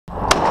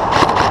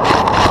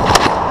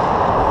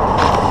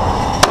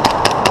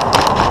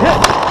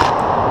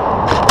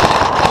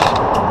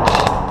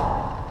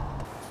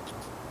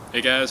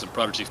Hey guys, I'm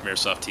Prodigy from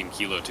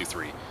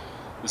ASTKilo23.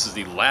 This is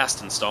the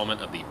last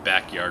installment of the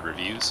Backyard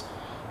Reviews.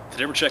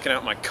 Today we're checking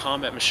out my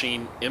combat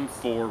machine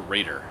M4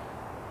 Raider,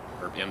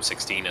 or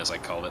M16 as I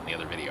called it in the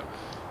other video.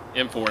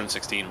 M4 and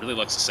M16 really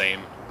looks the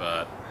same,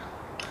 but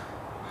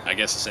I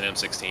guess it's an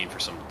M16 for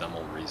some dumb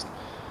old reason.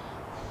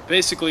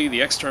 Basically,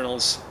 the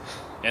externals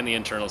and the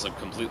internals have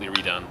completely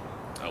redone.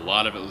 A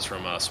lot of it was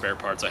from spare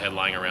parts I had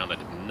lying around. I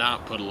did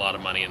not put a lot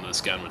of money into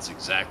this gun, but it's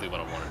exactly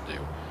what I wanted to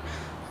do.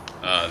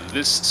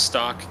 This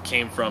stock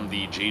came from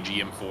the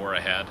JG-M4 I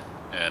had,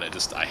 and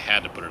I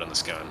had to put it on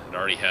this gun. It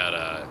already had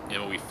a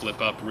MOE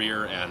flip-up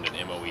rear and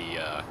an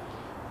MOE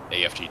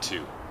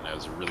AFG2, and I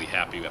was really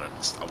happy with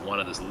it. I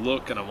wanted this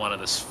look and I wanted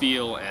this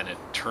feel, and it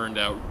turned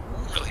out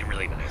really,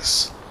 really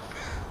nice.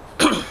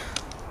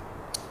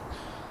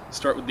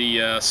 Start with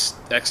the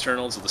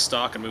externals of the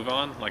stock and move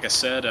on. Like I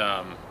said,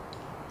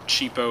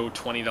 cheapo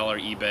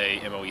 $20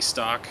 eBay MOE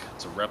stock.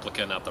 It's a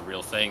replica, not the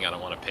real thing. I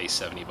don't want to pay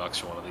 70 bucks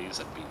for one of these.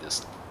 That'd be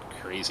just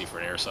crazy for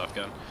an airsoft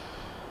gun.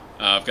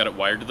 I've got it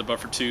wired to the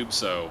buffer tube,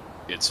 so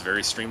it's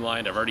very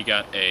streamlined. I've already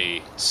got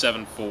a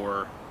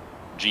 7.4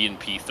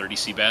 G&P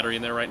 30C battery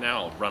in there right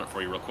now. I'll run it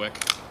for you real quick.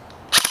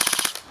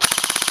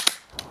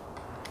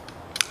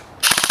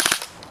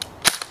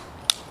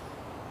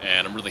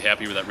 And I'm really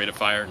happy with that rate of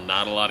fire.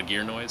 Not a lot of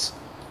gear noise.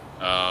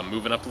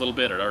 Moving up a little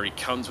bit, it already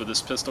comes with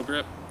this pistol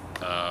grip.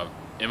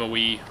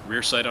 MOE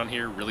rear sight on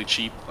here, really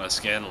cheap.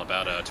 Again,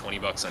 about 20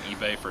 bucks on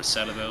eBay for a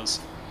set of those.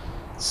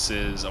 This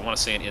is, I want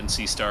to say, an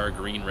NC Star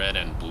green, red,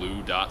 and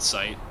blue dot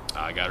sight.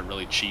 I got it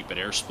really cheap at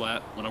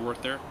Airsplat when I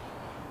worked there.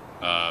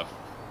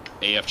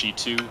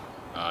 AFG2,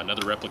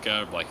 another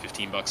replica, like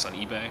 15 bucks on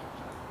eBay.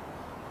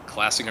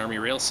 Classic Army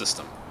rail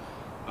system.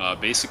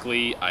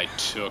 Basically, I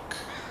took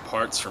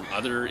parts from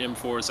other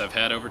M4s I've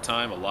had over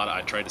time.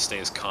 I tried to stay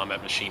as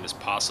combat machine as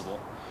possible.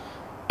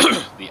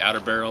 The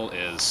outer barrel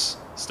is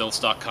still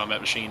stock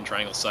combat machine,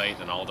 triangle sight,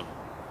 and all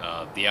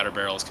the outer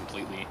barrel is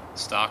completely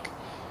stock.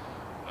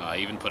 I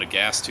even put a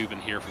gas tube in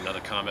here from another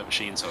combat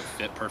machine, so it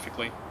fit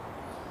perfectly.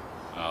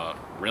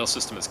 Rail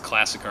system is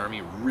classic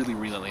Army, really,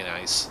 really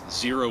nice.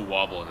 Zero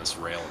wobble in this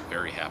rail, I'm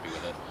very happy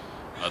with it.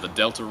 The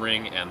delta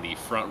ring and the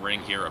front ring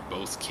here are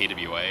both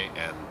KWA,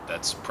 and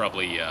that's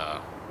probably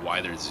why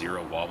there's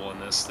zero wobble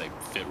in this. They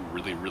fit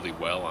really, really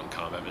well on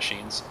combat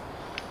machines.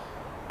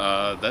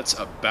 That's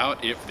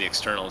about it for the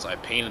externals. I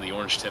painted the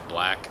orange tip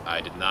black.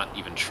 I did not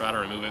even try to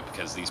remove it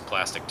because these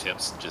plastic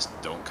tips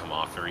just don't come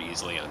off very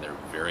easily, and they're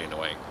very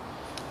annoying.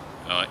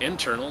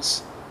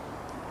 Internals,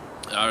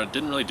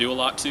 didn't really do a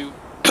lot to.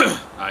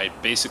 I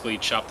basically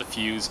chopped the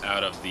fuse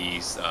out of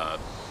these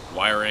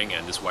wiring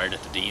and just wired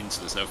it to DIN, so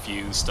there's no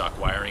fuse, stock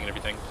wiring and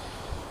everything.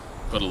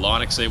 Put a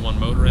Lonix A1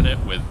 motor in it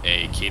with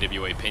a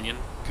KWA pinion,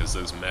 because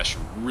those mesh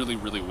really,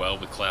 really well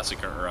with classic,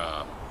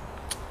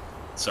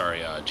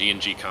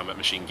 G&G combat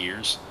machine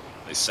gears.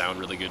 They sound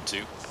really good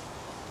too.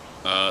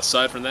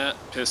 Aside from that,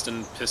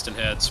 piston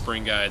head,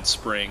 spring guide,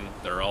 spring,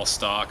 they're all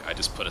stock. I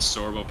just put a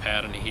Sorbo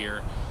pad in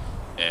here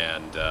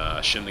and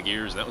shim the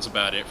gears, and that was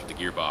about it for the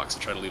gearbox. I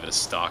try to leave it as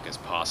stock as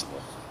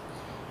possible.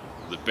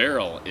 The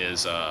barrel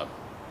is a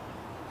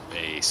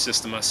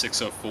Systema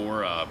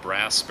 604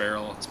 brass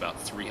barrel. It's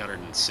about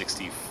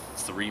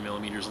 363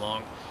 millimeters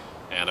long,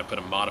 and I put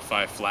a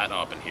modified flat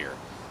op in here.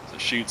 So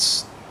it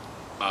shoots,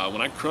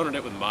 when I chronoed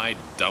it with my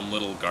dumb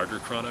little Gardner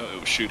chrono, it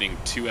was shooting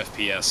 2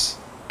 FPS,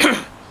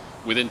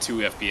 within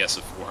 2 FPS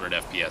of 400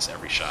 FPS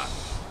every shot,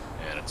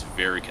 and it's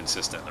very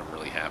consistent, and I'm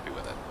really happy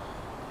with it.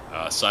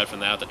 Aside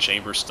from that, the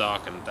chamber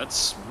stock, and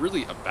that's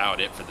really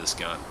about it for this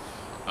gun.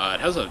 It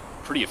has a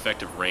pretty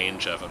effective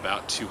range of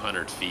about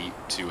 200 feet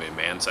to a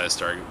man-sized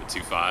target with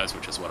 2.5s,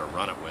 which is what I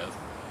run it with.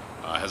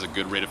 It has a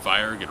good rate of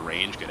fire, good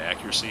range, good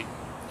accuracy,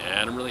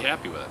 and I'm really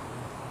happy with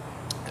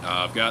it.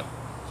 I've got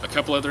a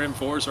couple other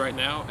M4s right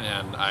now,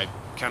 and I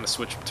kind of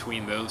switch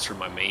between those for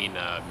my main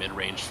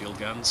mid-range field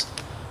guns.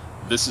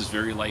 This is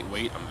very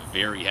lightweight. I'm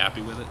very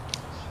happy with it,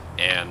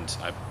 and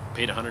I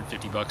paid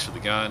 150 bucks for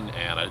the gun,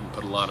 and I didn't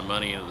put a lot of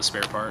money into the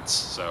spare parts,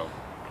 so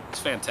it's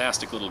a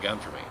fantastic little gun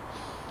for me.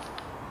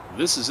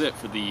 This is it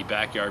for the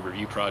Backyard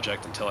Review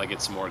project until I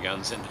get some more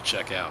guns in to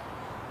check out.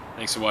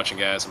 Thanks for watching,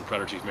 guys. I'm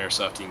Prodigy from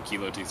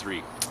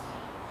ASTKilo23.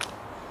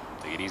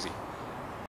 Take it easy.